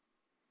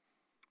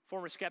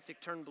 Former skeptic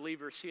turned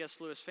believer C.S.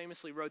 Lewis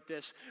famously wrote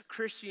this: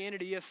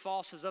 Christianity, if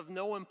false, is of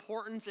no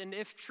importance, and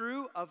if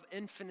true, of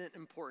infinite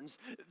importance.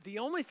 The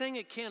only thing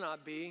it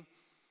cannot be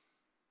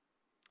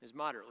is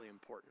moderately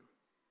important.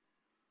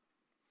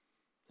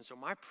 And so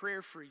my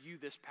prayer for you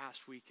this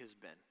past week has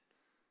been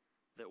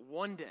that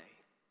one day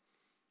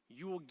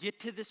you will get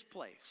to this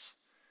place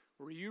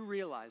where you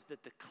realize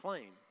that the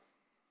claim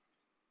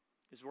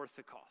is worth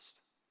the cost.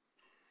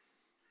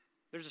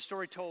 There's a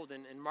story told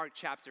in Mark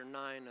chapter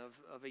 9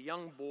 of a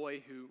young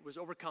boy who was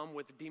overcome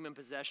with demon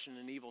possession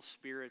and evil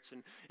spirits.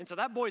 And so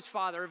that boy's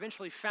father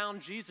eventually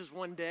found Jesus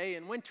one day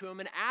and went to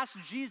him and asked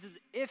Jesus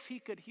if he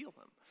could heal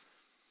him.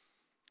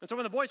 And so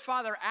when the boy's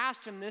father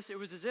asked him this, it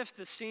was as if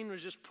the scene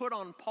was just put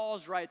on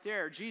pause right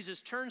there.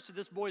 Jesus turns to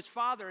this boy's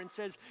father and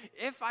says,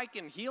 if I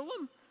can heal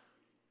him?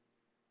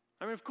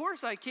 I mean, of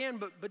course I can,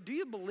 but do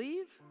you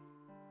believe?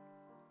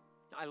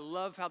 I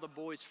love how the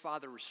boy's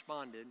father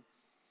responded.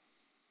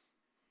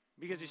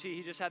 Because you see,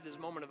 he just had this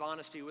moment of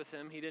honesty with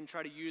him. He didn't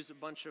try to use a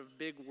bunch of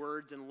big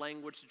words and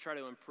language to try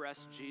to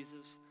impress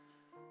Jesus.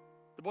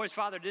 The boy's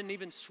father didn't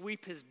even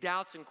sweep his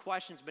doubts and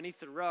questions beneath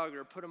the rug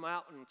or put them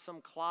out in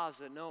some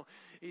closet. No,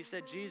 he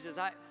said, Jesus,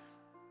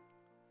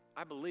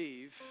 I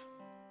believe.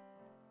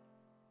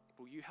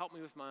 Will you help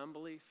me with my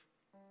unbelief?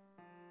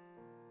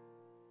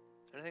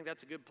 And I think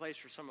that's a good place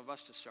for some of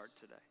us to start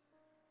today.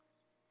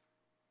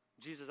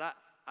 Jesus,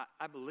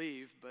 I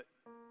believe, but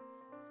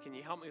can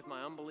you help me with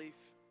my unbelief?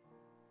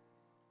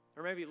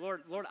 Or maybe,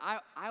 Lord,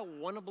 I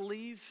want to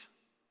believe,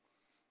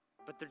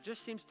 but there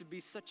just seems to be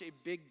such a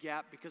big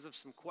gap because of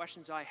some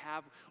questions I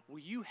have. Will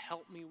you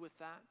help me with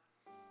that?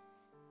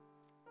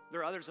 There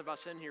are others of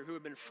us in here who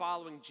have been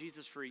following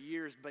Jesus for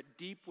years, but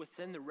deep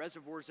within the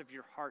reservoirs of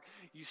your heart,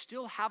 you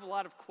still have a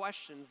lot of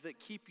questions that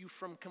keep you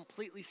from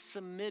completely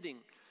submitting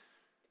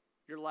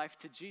your life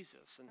to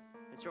Jesus. And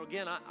so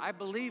again, I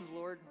believe,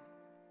 Lord.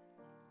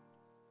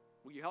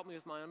 Will you help me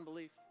with my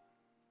unbelief?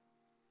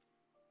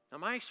 Now,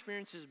 my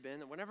experience has been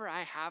that whenever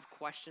I have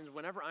questions,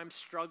 whenever I'm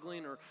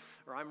struggling or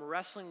I'm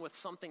wrestling with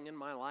something in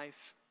my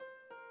life,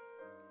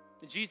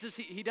 Jesus,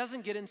 he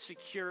doesn't get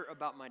insecure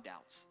about my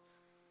doubts.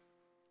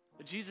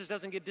 Jesus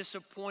doesn't get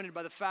disappointed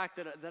by the fact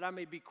that I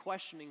may be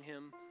questioning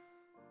him.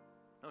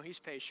 No, he's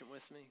patient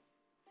with me.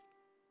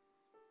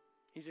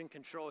 He's in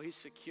control. He's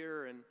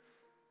secure. And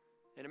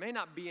it may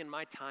not be in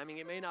my timing.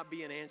 It may not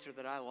be an answer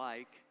that I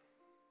like.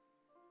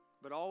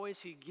 But always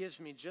he gives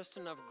me just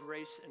enough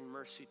grace and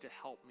mercy to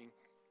help me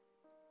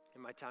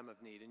in my time of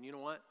need. And you know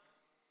what?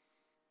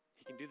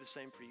 He can do the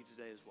same for you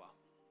today as well.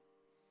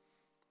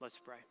 Let's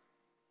pray.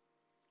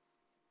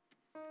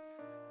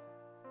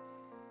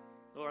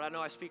 Lord, I know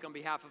I speak on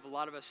behalf of a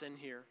lot of us in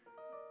here,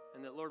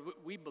 and that, Lord,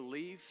 we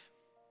believe.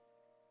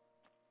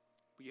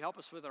 Will you help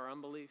us with our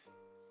unbelief?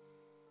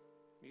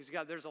 Because,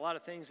 God, there's a lot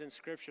of things in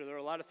Scripture, there are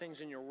a lot of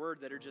things in your word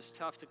that are just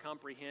tough to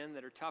comprehend,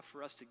 that are tough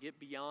for us to get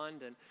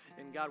beyond, and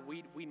God,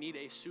 we need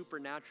a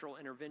supernatural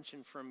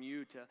intervention from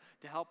you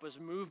to help us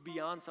move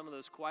beyond some of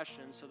those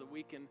questions so that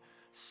we can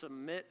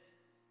submit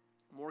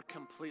more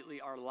completely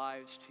our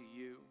lives to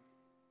you.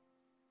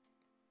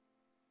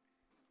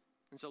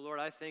 And so, Lord,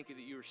 I thank you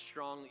that you are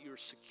strong, that you are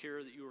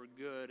secure, that you are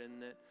good,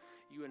 and that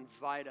you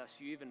invite us,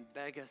 you even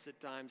beg us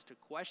at times to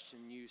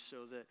question you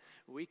so that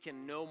we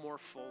can know more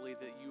fully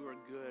that you are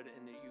good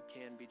and that you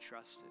can be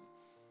trusted.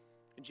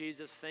 And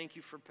Jesus, thank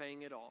you for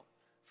paying it all.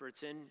 For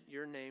it's in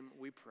your name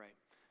we pray.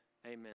 Amen.